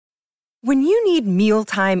When you need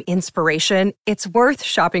mealtime inspiration, it's worth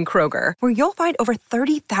shopping Kroger, where you'll find over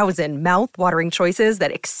 30,000 mouth-watering choices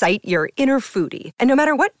that excite your inner foodie. And no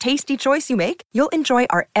matter what tasty choice you make, you'll enjoy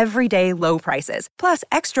our everyday low prices, plus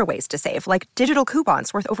extra ways to save, like digital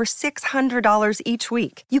coupons worth over $600 each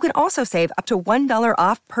week. You can also save up to $1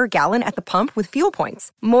 off per gallon at the pump with fuel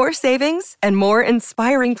points. More savings and more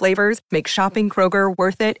inspiring flavors make shopping Kroger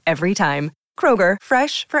worth it every time. Kroger,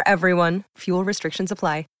 fresh for everyone. Fuel restrictions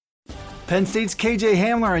apply. Penn State's KJ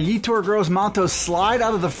Hamler and Yetur Gross-Matos slide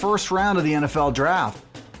out of the first round of the NFL Draft.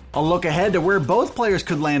 A look ahead to where both players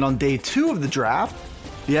could land on day 2 of the draft.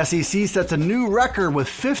 The SEC sets a new record with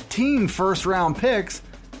 15 first-round picks,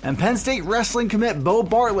 and Penn State wrestling commit Bo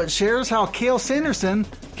Bartlett shares how Cael Sanderson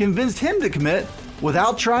convinced him to commit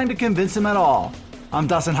without trying to convince him at all. I'm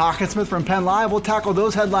Dustin Hockensmith from Penn Live. We'll tackle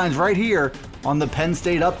those headlines right here on the Penn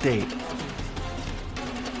State Update.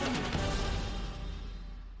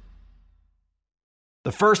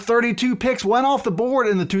 The first 32 picks went off the board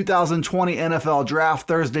in the 2020 NFL Draft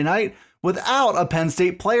Thursday night without a Penn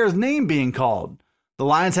State player's name being called. The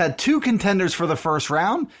Lions had 2 contenders for the first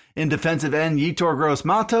round in defensive end Yetur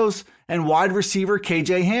Gross-Matos and wide receiver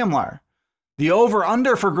KJ Hamler. The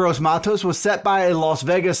over-under for Gross-Matos was set by a Las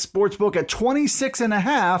Vegas sportsbook at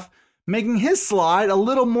 26.5, making his slide a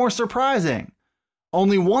little more surprising.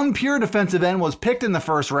 Only one pure defensive end was picked in the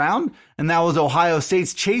first round, and that was Ohio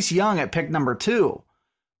State's Chase Young at pick number 2.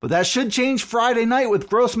 But that should change Friday night with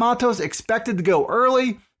Gross-Matos expected to go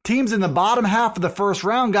early. Teams in the bottom half of the first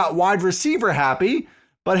round got wide receiver happy,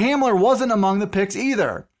 but Hamler wasn't among the picks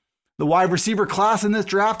either. The wide receiver class in this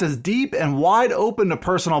draft is deep and wide open to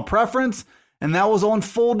personal preference, and that was on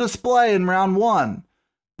full display in round 1.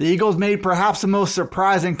 The Eagles made perhaps the most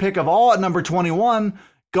surprising pick of all at number 21,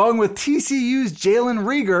 going with TCU's Jalen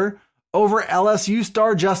Reagor over LSU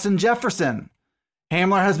star Justin Jefferson.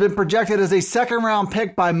 Hamler has been projected as a second-round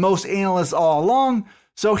pick by most analysts all along,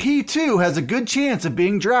 so he too has a good chance of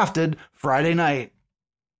being drafted Friday night.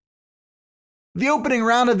 The opening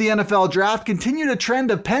round of the NFL Draft continued a trend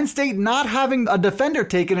of Penn State not having a defender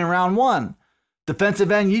taken in round 1. Defensive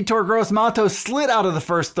end Yetur Gross-Matos slid out of the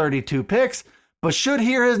first 32 picks, but should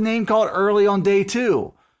hear his name called early on day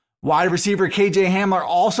 2. Wide receiver KJ Hamler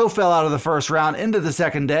also fell out of the first round into the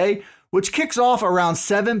second day, which kicks off around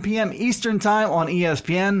 7 p.m. Eastern Time on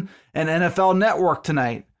ESPN and NFL Network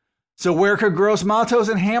tonight. So where could Gross-Matos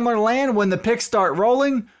and Hamler land when the picks start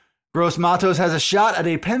rolling? Gross-Matos has a shot at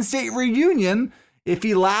a Penn State reunion if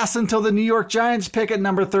he lasts until the New York Giants pick at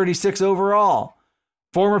number 36 overall.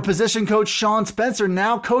 Former position coach Sean Spencer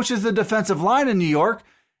now coaches the defensive line in New York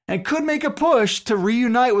and could make a push to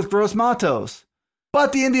reunite with Gross-Matos.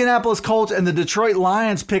 But the Indianapolis Colts and the Detroit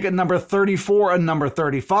Lions pick at number 34 and number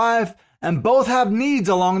 35, and both have needs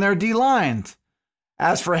along their D-lines.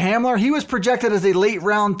 As for Hamler, he was projected as a late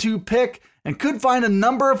round 2 pick and could find a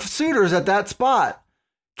number of suitors at that spot.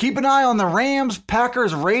 Keep an eye on the Rams,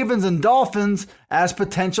 Packers, Ravens, and Dolphins as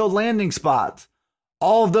potential landing spots.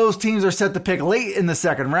 All of those teams are set to pick late in the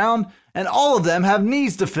second round, and all of them have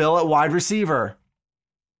needs to fill at wide receiver.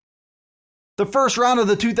 The first round of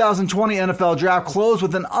the 2020 NFL Draft closed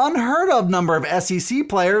with an unheard of number of SEC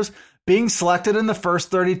players being selected in the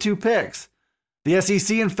first 32 picks. The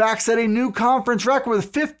SEC in fact set a new conference record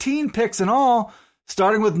with 15 picks in all,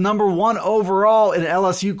 starting with number 1 overall in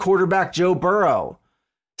LSU quarterback Joe Burrow.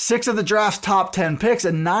 6 of the draft's top 10 picks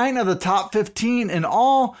and 9 of the top 15 in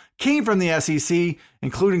all came from the SEC,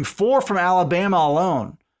 including 4 from Alabama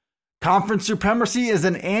alone. Conference supremacy is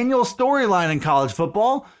an annual storyline in college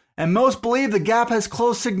football, and most believe the gap has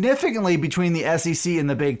closed significantly between the SEC and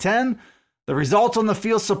the Big Ten. The results on the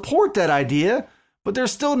field support that idea, but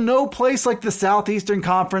there's still no place like the Southeastern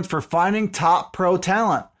Conference for finding top pro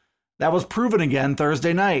talent. That was proven again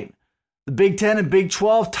Thursday night. The Big Ten and Big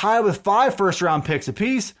 12 tied with 5 first-round picks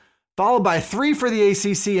apiece, followed by 3 for the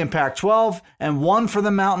ACC and Pac-12 and 1 for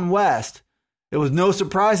the Mountain West. It was no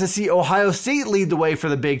surprise to see Ohio State lead the way for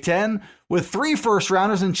the Big Ten, with 3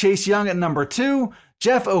 first-rounders in Chase Young at number 2,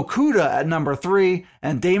 Jeff Okudah at number 3,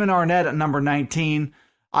 and Damon Arnett at number 19.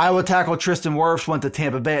 Iowa tackle Tristan Wirfs went to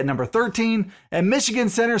Tampa Bay at number 13, and Michigan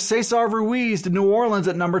center Cesar Ruiz to New Orleans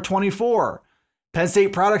at number 24. Penn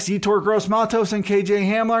State products Yetur Gross-Matos and KJ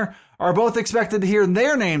Hamler are both expected to hear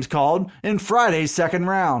their names called in Friday's second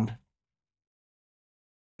round.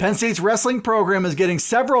 Penn State's wrestling program is getting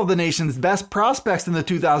several of the nation's best prospects in the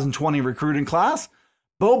 2020 recruiting class.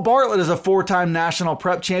 Bo Bartlett is a 4-time national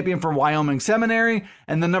prep champion from Wyoming Seminary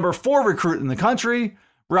and the number 4 recruit in the country.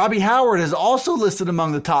 Robbie Howard is also listed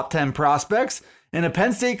among the top 10 prospects in a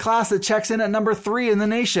Penn State class that checks in at number 3 in the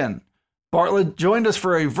nation. Bartlett joined us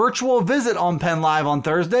for a virtual visit on Penn Live on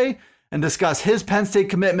Thursday, and discuss his Penn State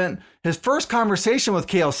commitment, his first conversation with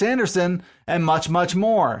Cael Sanderson, and much, much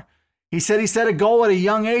more. He said he set a goal at a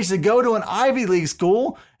young age to go to an Ivy League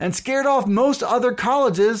school and scared off most other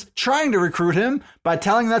colleges trying to recruit him by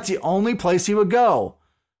telling that's the only place he would go.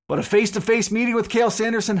 But a face-to-face meeting with Cael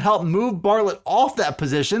Sanderson helped move Bartlett off that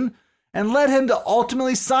position and led him to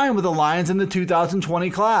ultimately sign with the Lions in the 2020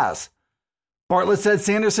 class. Bartlett said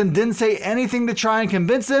Sanderson didn't say anything to try and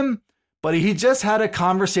convince him, but he just had a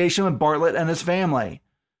conversation with Bartlett and his family.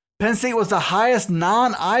 Penn State was the highest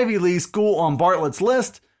non-Ivy League school on Bartlett's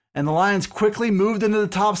list, and the Lions quickly moved into the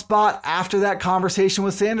top spot after that conversation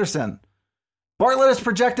with Sanderson. Bartlett is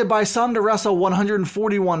projected by some to wrestle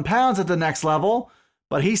 141 pounds at the next level,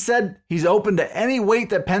 but he said he's open to any weight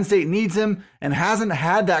that Penn State needs him and hasn't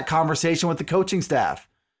had that conversation with the coaching staff.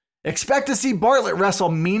 Expect to see Bartlett wrestle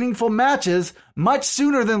meaningful matches much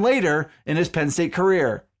sooner than later in his Penn State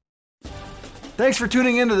career. Thanks for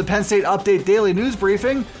tuning in to the Penn State Update Daily News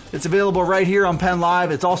Briefing. It's available right here on Penn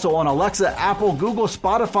Live. It's also on Alexa, Apple, Google,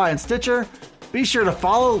 Spotify, and Stitcher. Be sure to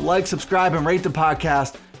follow, like, subscribe, and rate the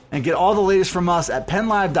podcast, and get all the latest from us at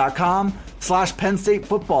PennLive.com/Penn State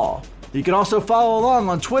Football. You can also follow along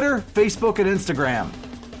on Twitter, Facebook, and Instagram.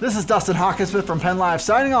 This is Dustin Hawkinsmith from Penn Live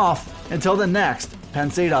signing off until the next Penn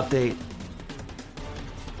State Update.